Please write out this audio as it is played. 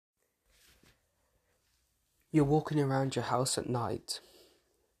You're walking around your house at night.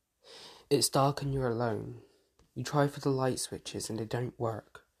 It's dark and you're alone. You try for the light switches and they don't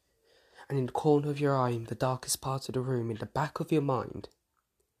work. And in the corner of your eye, in the darkest part of the room, in the back of your mind,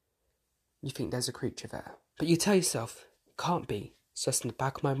 you think there's a creature there. But you tell yourself, it can't be. It's just in the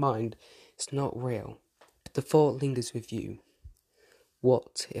back of my mind. It's not real. But the thought lingers with you.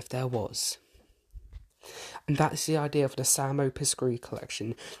 What if there was? And that's the idea of the Sam Opus Gree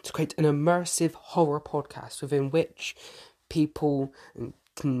collection, to create an immersive horror podcast within which people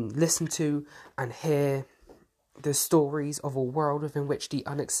can listen to and hear the stories of a world within which the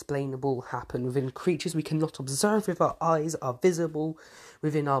unexplainable happen, within creatures we cannot observe with our eyes are visible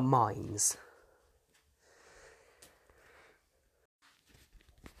within our minds.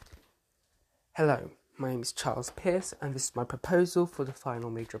 Hello, my name is Charles Pearce and this is my proposal for the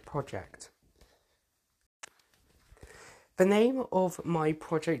final major project. The name of my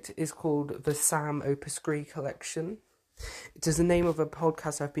project is called the Sam Opus Gree Collection. It is the name of a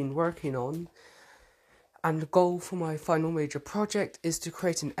podcast I've been working on, and the goal for my final major project is to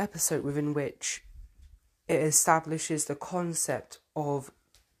create an episode within which it establishes the concept of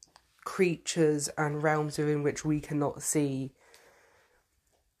creatures and realms within which we cannot see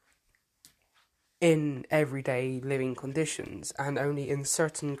in everyday living conditions, and only in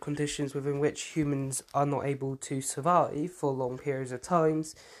certain conditions within which humans are not able to survive for long periods of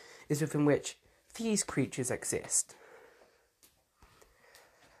times is within which these creatures exist.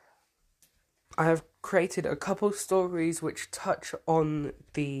 I have created a couple stories which touch on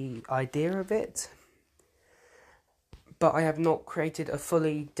the idea of it, but I have not created a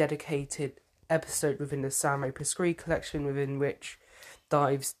fully dedicated episode within the Sam Opus Gree collection within which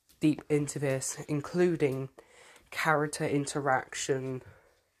dives deep into this, including character interaction,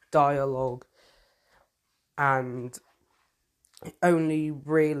 dialogue, and only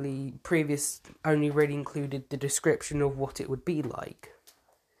really included the description of what it would be like.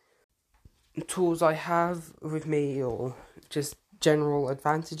 Tools I have with me, or just general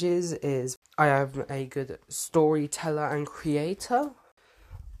advantages, is I have a good storyteller and creator.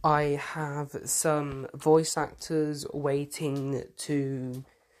 I have some voice actors waiting to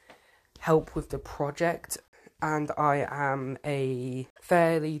help with the project, and I am a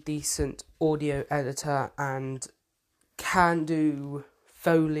fairly decent audio editor and can do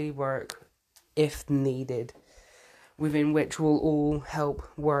Foley work if needed, within which will all help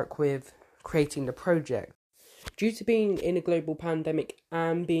work with creating the project. Due to being in a global pandemic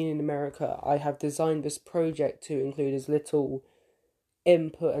and being in America, I have designed this project to include as little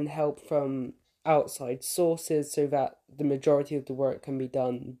input and help from outside sources so that the majority of the work can be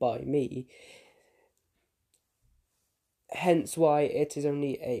done by me. Hence why it is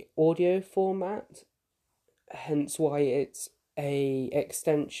only a audio format. Hence why it's a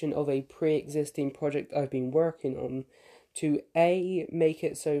extension of a pre-existing project I've been working on, to A, make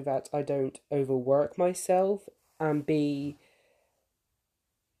it so that I don't overwork myself, and B,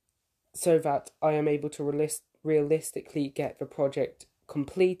 so that I am able to realistically get the project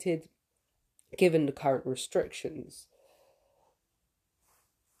completed given the current restrictions.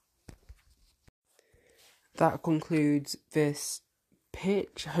 That concludes this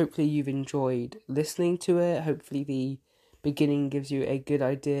pitch. Hopefully you've enjoyed listening to it. Hopefully the beginning gives you a good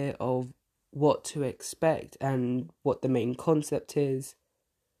idea of what to expect and what the main concept is.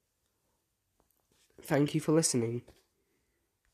 Thank you for listening.